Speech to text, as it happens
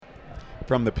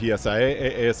From the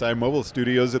PSIA ASI Mobile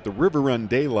Studios at the River Run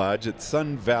Day Lodge at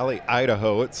Sun Valley,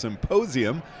 Idaho at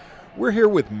Symposium, we're here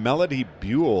with Melody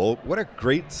Buell. What a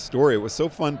great story. It was so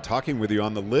fun talking with you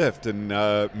on the lift and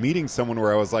meeting someone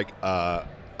where I was like,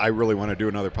 I really want to do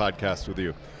another podcast with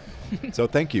you. So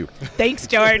thank you. Thanks,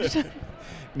 George.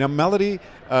 Now, Melody,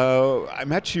 I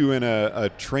met you in a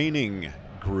training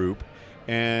group,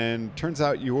 and turns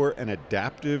out you're an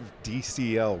adaptive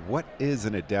DCL. What is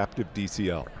an adaptive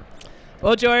DCL?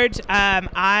 Well, George,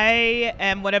 I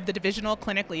am one of the divisional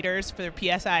clinic leaders for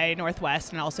PSI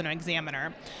Northwest and also an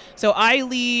examiner. So I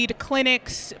lead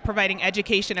clinics providing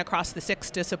education across the 6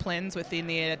 disciplines within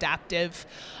the adaptive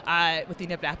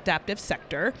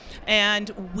sector.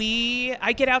 And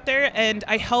I get out there and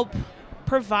I help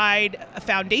provide a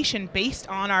foundation based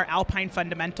on our alpine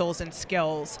fundamentals and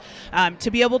skills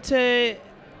to be able to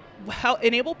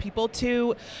enable people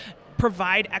to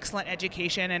provide excellent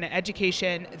education and an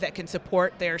education that can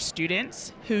support their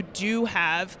students who do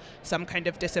have some kind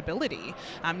of disability,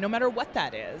 no matter what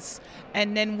that is.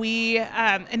 And then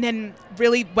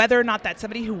really whether or not that's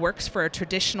somebody who works for a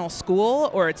traditional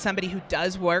school or it's somebody who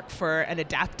does work for an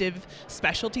adaptive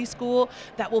specialty school,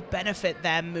 that will benefit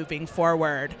them moving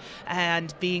forward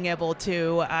and being able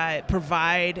to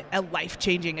provide a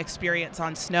life-changing experience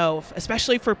on snow,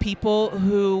 especially for people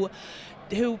who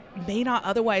may not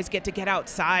otherwise get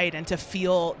outside and to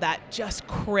feel that just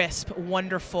crisp,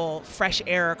 wonderful, fresh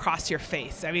air across your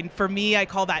face. I mean, for me, I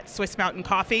call that Swiss Mountain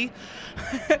coffee.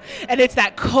 And it's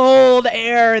that cold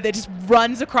air that just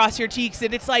runs across your cheeks.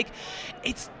 And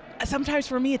sometimes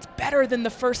for me, it's better than the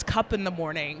first cup in the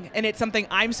morning. And it's something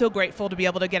I'm so grateful to be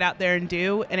able to get out there and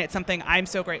do. And it's something I'm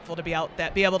so grateful to be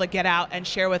able to get out and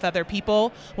share with other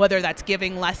people, whether that's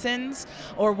giving lessons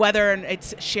or whether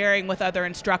it's sharing with other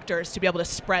instructors to be able to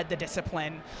spread the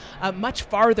discipline much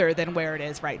farther than where it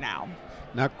is right now.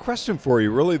 Now, question for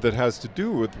you really that has to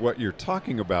do with what you're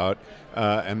talking about,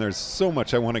 and there's so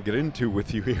much I want to get into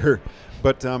with you here.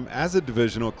 But as a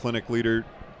divisional clinic leader,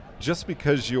 just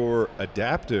because you're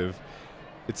adaptive,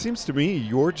 it seems to me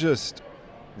you're just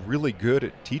really good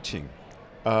at teaching.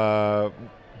 Do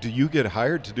you get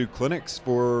hired to do clinics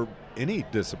for any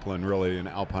discipline, really, in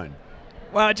Alpine?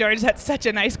 Wow, George, that's such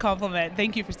a nice compliment.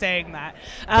 Thank you for saying that.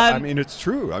 I mean, it's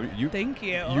true. Thank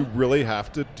you. You really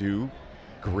have to do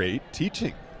great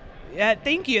teaching. Yeah,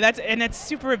 thank you. That's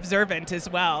super observant as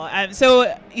well.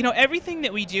 So everything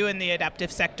that we do in the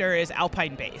adaptive sector is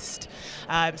alpine based.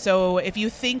 So if you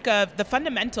think of the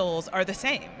fundamentals are the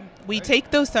same. We take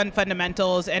those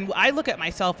fundamentals, and I look at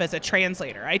myself as a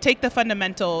translator. I take the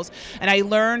fundamentals, and I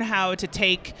learn how to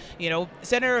take,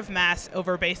 center of mass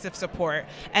over base of support,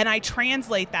 and I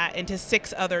translate that into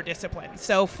 6 other disciplines.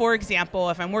 So, for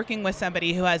example, if I'm working with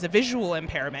somebody who has a visual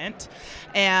impairment,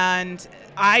 and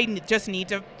I just need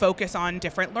to focus on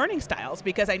different learning styles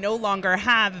because I no longer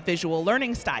have a visual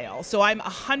learning style. So I'm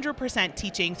 100%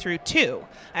 teaching through 2,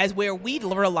 as where we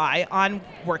rely on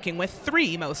working with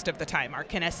 3 most of the time, our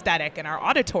kinesthetic and our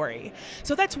auditory.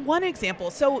 So that's one example.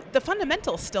 So the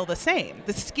fundamentals still the same.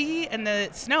 The ski and the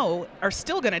snow are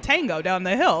still going to tango down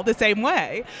the hill the same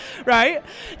way, right?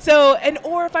 So,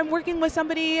 or if I'm working with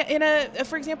somebody in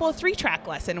for example, a 3-track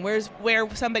lesson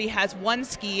where somebody has 1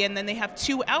 ski and then they have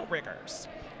 2 outriggers.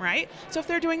 Right? So if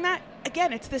they're doing that,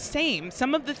 again, it's the same.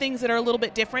 Some of the things that are a little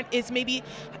bit different is maybe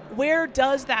where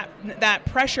does that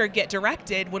pressure get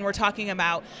directed when we're talking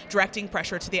about directing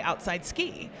pressure to the outside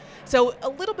ski. So a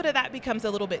little bit of that becomes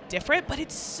a little bit different, but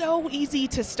it's so easy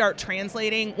to start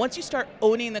translating once you start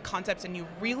owning the concepts and you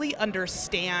really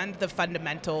understand the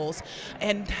fundamentals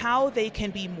and how they can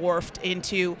be morphed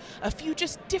into a few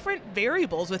just different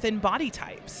variables within body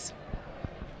types.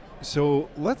 So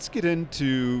let's get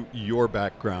into your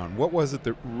background. What was it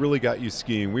that really got you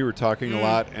skiing? We were talking a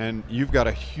lot, and you've got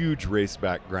a huge race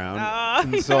background.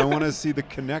 And so I want to see the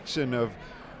connection of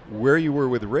where you were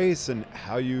with race and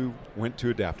how you went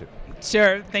to adaptive.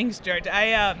 Sure. Thanks, George.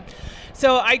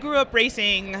 So I grew up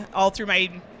racing all through my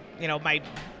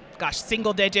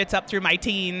single digits up through my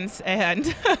teens,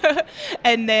 and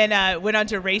and then went on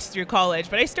to race through college.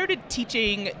 But I started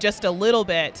teaching just a little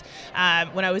bit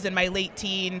when I was in my late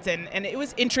teens, and it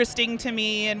was interesting to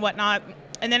me and whatnot.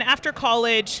 And then after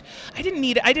college,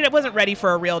 I wasn't ready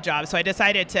for a real job, so I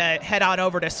decided to head on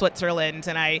over to Switzerland,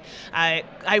 and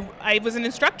I was an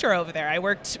instructor over there. I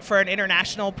worked for an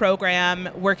international program,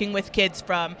 working with kids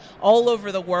from all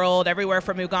over the world, everywhere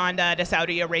from Uganda to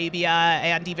Saudi Arabia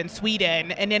and even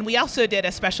Sweden. And then we also did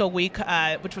a special week,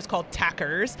 which was called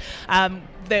Tackers,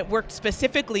 that worked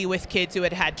specifically with kids who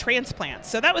had had transplants.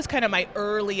 So that was kind of my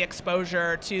early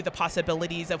exposure to the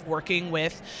possibilities of working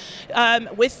with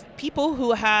people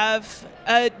who have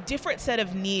a different set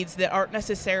of needs that aren't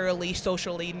necessarily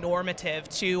socially normative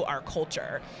to our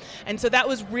culture. And so that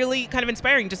was really kind of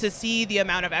inspiring just to see the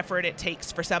amount of effort it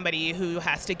takes for somebody who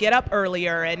has to get up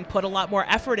earlier and put a lot more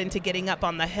effort into getting up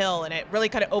on the hill. And it really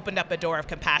kind of opened up a door of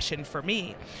compassion for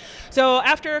me. So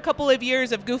after a couple of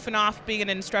years of goofing off being an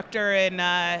instructor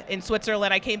in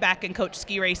Switzerland, I came back and coached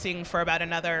ski racing for about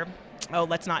another,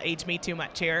 let's not age me too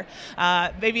much here,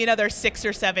 maybe another 6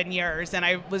 or 7 years. And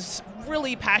I was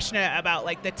really passionate about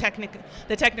like the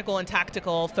technical and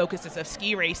tactical focuses of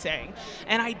ski racing.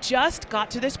 And I just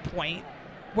got to this point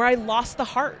where I lost the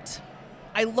heart.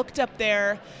 I looked up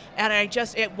there and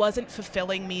it wasn't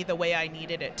fulfilling me the way I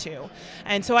needed it to.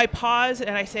 And so I paused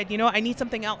and I said, I need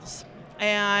something else.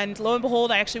 And lo and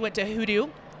behold, I actually went to Hoodoo,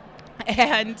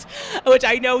 and which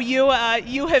I know you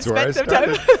have spent some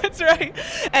time. That's right.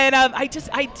 And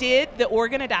I did the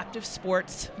Oregon Adaptive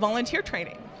Sports volunteer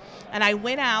training, and I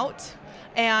went out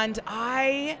and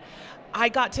I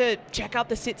got to check out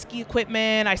the sit ski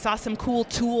equipment. I saw some cool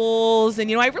tools,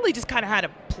 and I really just kind of had a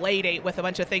play date with a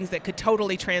bunch of things that could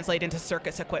totally translate into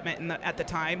circus equipment at the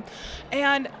time,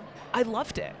 and I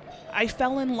loved it. I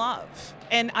fell in love.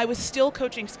 And I was still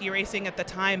coaching ski racing at the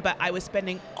time, but I was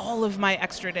spending all of my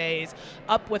extra days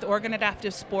up with Oregon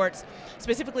Adaptive Sports,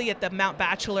 specifically at the Mount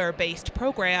Bachelor-based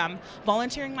program,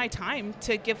 volunteering my time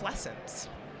to give lessons.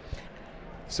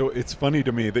 So it's funny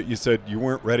to me that you said you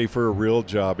weren't ready for a real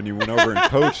job and you went over and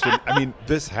coached. And, I mean,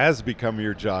 this has become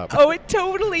your job. Oh, it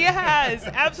totally has.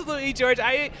 Absolutely, George.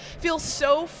 I feel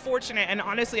so fortunate, and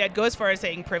honestly, I'd go as far as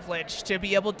saying privileged, to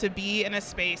be able to be in a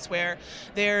space where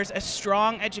there's a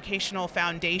strong educational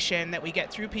foundation that we get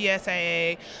through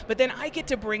PSIA, but then I get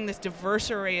to bring this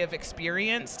diverse array of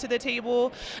experience to the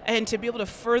table and to be able to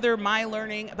further my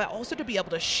learning, but also to be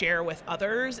able to share with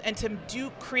others and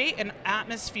to create an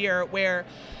atmosphere where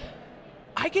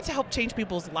I get to help change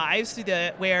people's lives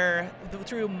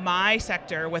through my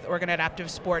sector with Oregon Adaptive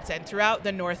Sports and throughout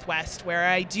the Northwest, where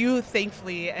I do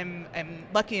thankfully am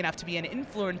lucky enough to be an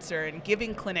influencer and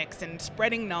giving clinics and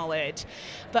spreading knowledge,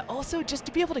 but also just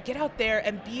to be able to get out there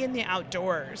and be in the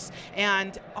outdoors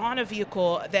and on a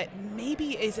vehicle that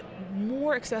maybe is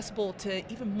more accessible to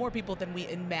even more people than we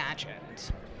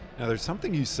imagined. Now, there's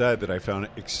something you said that I found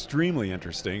extremely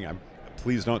interesting.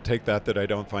 Please don't take that I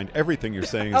don't find everything you're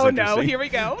saying is interesting. Oh, no, here we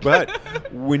go.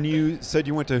 But when you said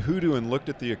you went to Hoodoo and looked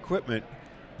at the equipment,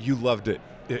 you loved it.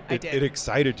 It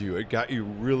excited you. It got you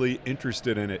really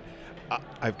interested in it.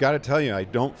 I've got to tell you, I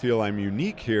don't feel I'm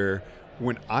unique here.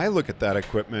 When I look at that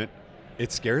equipment,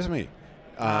 it scares me.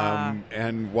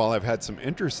 And while I've had some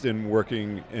interest in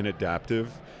working in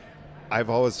adaptive,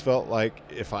 I've always felt like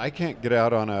if I can't get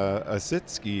out on a sit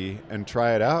ski and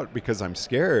try it out because I'm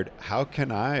scared, how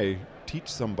can I teach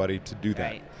somebody to do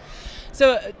that? Right.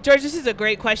 So, George, this is a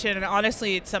great question, and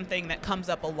honestly, it's something that comes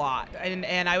up a lot.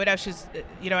 And I would actually,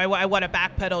 I want to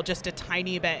backpedal just a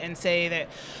tiny bit and say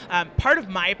that part of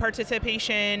my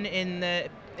participation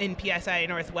in PSI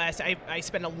Northwest, I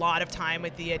spend a lot of time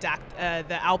with the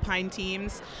Alpine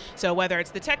teams. So whether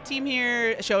it's the tech team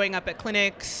here, showing up at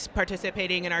clinics,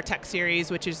 participating in our tech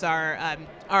series, which is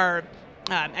our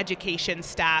education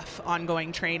staff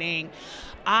ongoing training,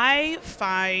 I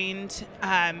find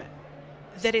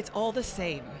that it's all the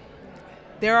same.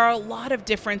 There are a lot of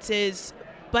differences,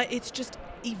 but it's just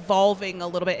evolving a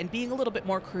little bit and being a little bit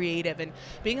more creative and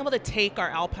being able to take our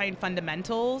Alpine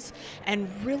fundamentals and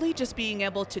really just being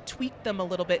able to tweak them a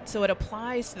little bit so it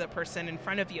applies to the person in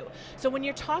front of you. So when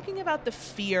you're talking about the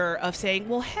fear of saying,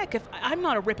 well, heck, if I'm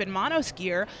not a rip and mono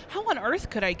skier, how on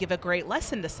earth could I give a great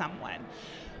lesson to someone?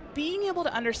 Being able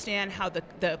to understand how the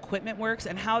equipment works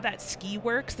and how that ski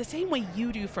works, the same way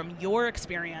you do from your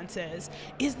experiences,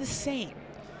 is the same.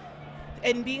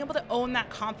 And being able to own that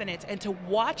confidence and to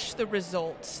watch the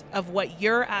results of what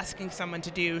you're asking someone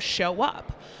to do show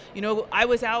up. I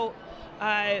was out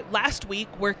last week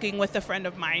working with a friend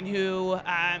of mine who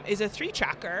is a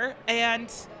 3-tracker,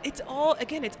 and it's all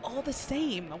the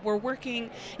same. We're working,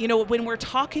 when we're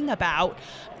talking about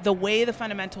the way the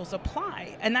fundamentals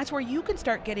apply, and that's where you can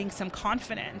start getting some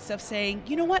confidence of saying,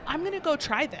 you know what, I'm going to go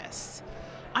try this.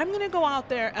 I'm going to go out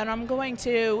there and I'm going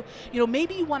to,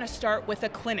 maybe you want to start with a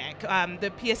clinic.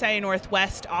 The PSIA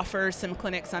Northwest offers some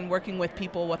clinics on working with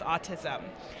people with autism.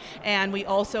 And we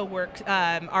also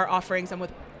are offering some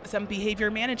with some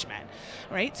behavior management,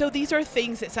 right? So these are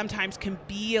things that sometimes can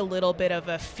be a little bit of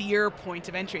a fear point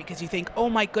of entry because you think, oh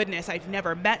my goodness, I've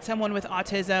never met someone with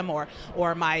autism,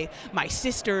 or my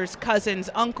sister's cousin's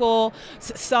uncle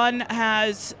son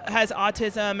has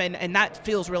autism, and that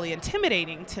feels really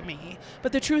intimidating to me.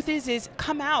 But the truth is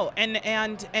come out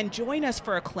and join us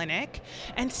for a clinic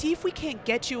and see if we can't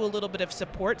get you a little bit of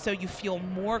support so you feel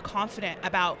more confident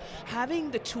about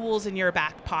having the tools in your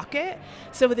back pocket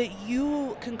so that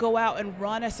you can go out and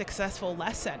run a successful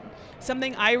lesson.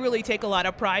 Something I really take a lot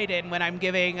of pride in when I'm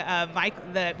giving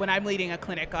when I'm leading a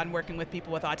clinic on working with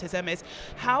people with autism is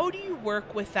how do you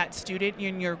work with that student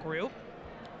in your group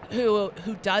who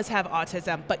does have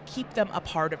autism but keep them a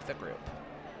part of the group,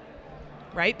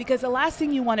 right? Because the last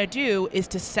thing you want to do is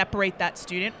to separate that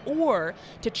student or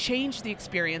to change the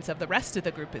experience of the rest of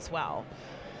the group as well.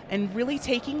 And really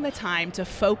taking the time to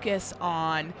focus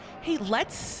on, hey,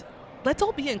 let's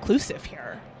all be inclusive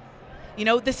here.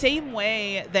 The same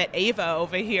way that Ava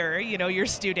over here, your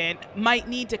student, might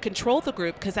need to control the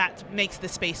group because that makes the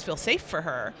space feel safe for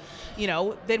her.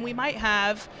 Then we might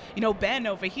have, Ben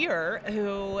over here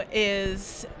who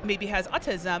maybe has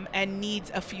autism and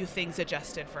needs a few things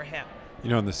adjusted for him.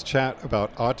 And this chat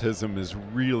about autism is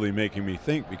really making me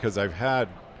think because I've had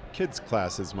kids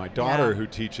classes. My daughter who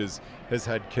teaches has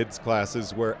had kids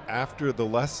classes where after the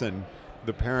lesson,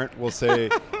 the parent will say,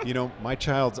 my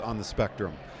child's on the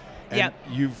spectrum. And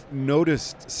you've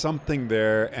noticed something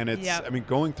there, and it's,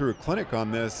 going through a clinic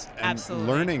on this and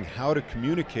learning how to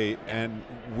communicate and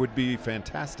would be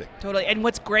fantastic. Totally. And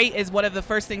what's great is one of the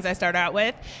first things I start out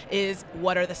with is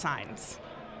what are the signs?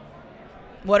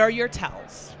 What are your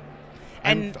tells?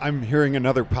 And I'm hearing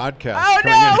another podcast. Oh,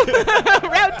 no!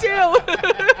 Round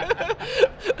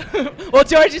 2. Well,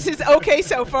 George's is okay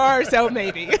so far, so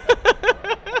maybe.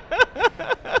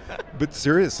 But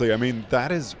seriously,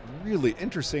 that is really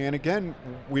interesting. And again,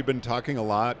 we've been talking a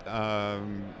lot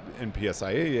in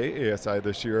PSIA, ASI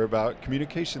this year about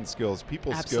communication skills,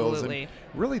 people skills. And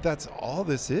really, that's all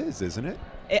this is, isn't it?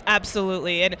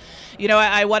 Absolutely. And,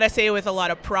 I want to say with a lot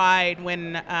of pride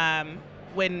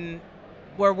when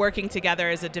we're working together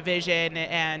as a division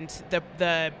and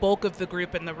the bulk of the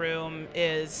group in the room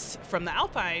is from the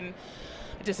Alpine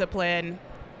discipline,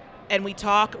 and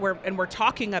we're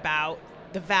talking about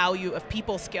the value of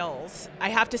people skills. I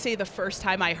have to say the first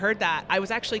time I heard that, I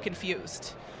was actually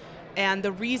confused. And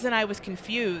the reason I was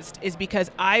confused is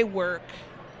because I work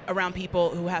around people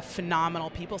who have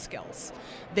phenomenal people skills.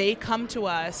 They come to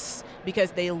us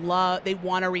because they want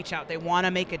to reach out, they want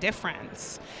to make a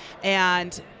difference.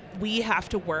 And we have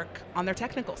to work on their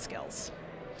technical skills.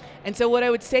 And so what I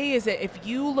would say is that if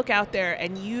you look out there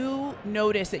and you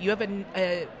notice that you have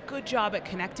a good job at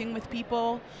connecting with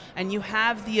people and you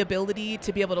have the ability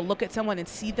to be able to look at someone and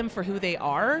see them for who they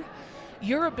are,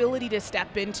 your ability to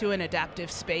step into an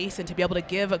adaptive space and to be able to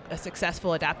give a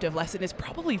successful adaptive lesson is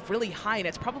probably really high, and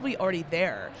it's probably already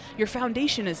there. Your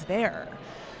foundation is there.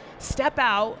 Step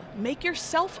out, make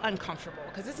yourself uncomfortable,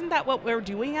 because isn't that what we're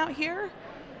doing out here?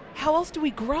 How else do we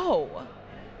grow?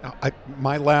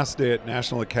 My last day at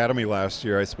National Academy last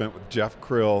year, I spent with Jeff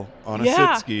Krill on a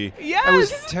sit ski. Yes. I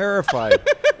was terrified.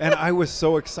 And I was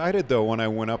so excited, though, when I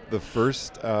went up the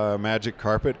first magic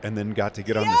carpet and then got to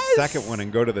get on the second one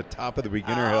and go to the top of the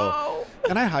beginner hill.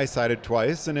 And I high-sided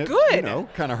twice, and it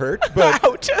kind of hurt. But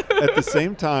at the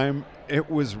same time, it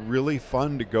was really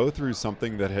fun to go through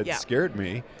something that had scared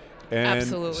me.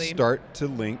 And start to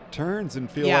link turns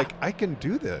and feel like I can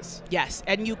do this. Yes,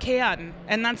 and you can.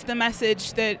 And that's the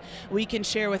message that we can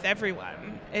share with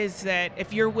everyone, is that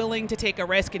if you're willing to take a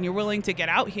risk and you're willing to get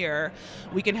out here,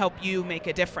 we can help you make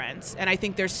a difference. And I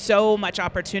think there's so much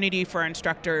opportunity for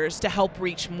instructors to help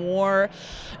reach more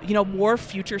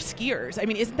future skiers.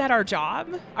 Isn't that our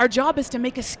job? Our job is to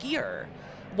make a skier.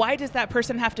 Why does that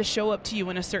person have to show up to you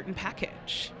in a certain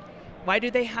package? Why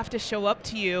do they have to show up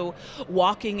to you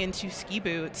walking into ski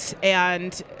boots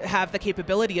and have the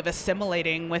capability of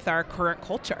assimilating with our current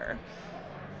culture?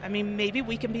 Maybe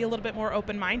we can be a little bit more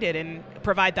open-minded and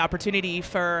provide the opportunity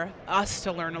for us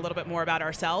to learn a little bit more about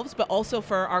ourselves, but also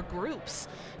for our groups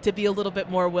to be a little bit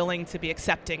more willing to be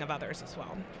accepting of others as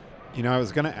well. I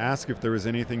was going to ask if there was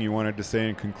anything you wanted to say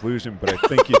in conclusion, but I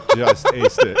think you just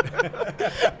aced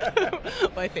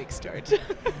it. Well, thanks, George.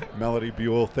 Melody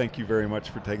Buell, thank you very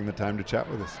much for taking the time to chat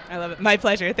with us. I love it. My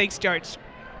pleasure. Thanks, George.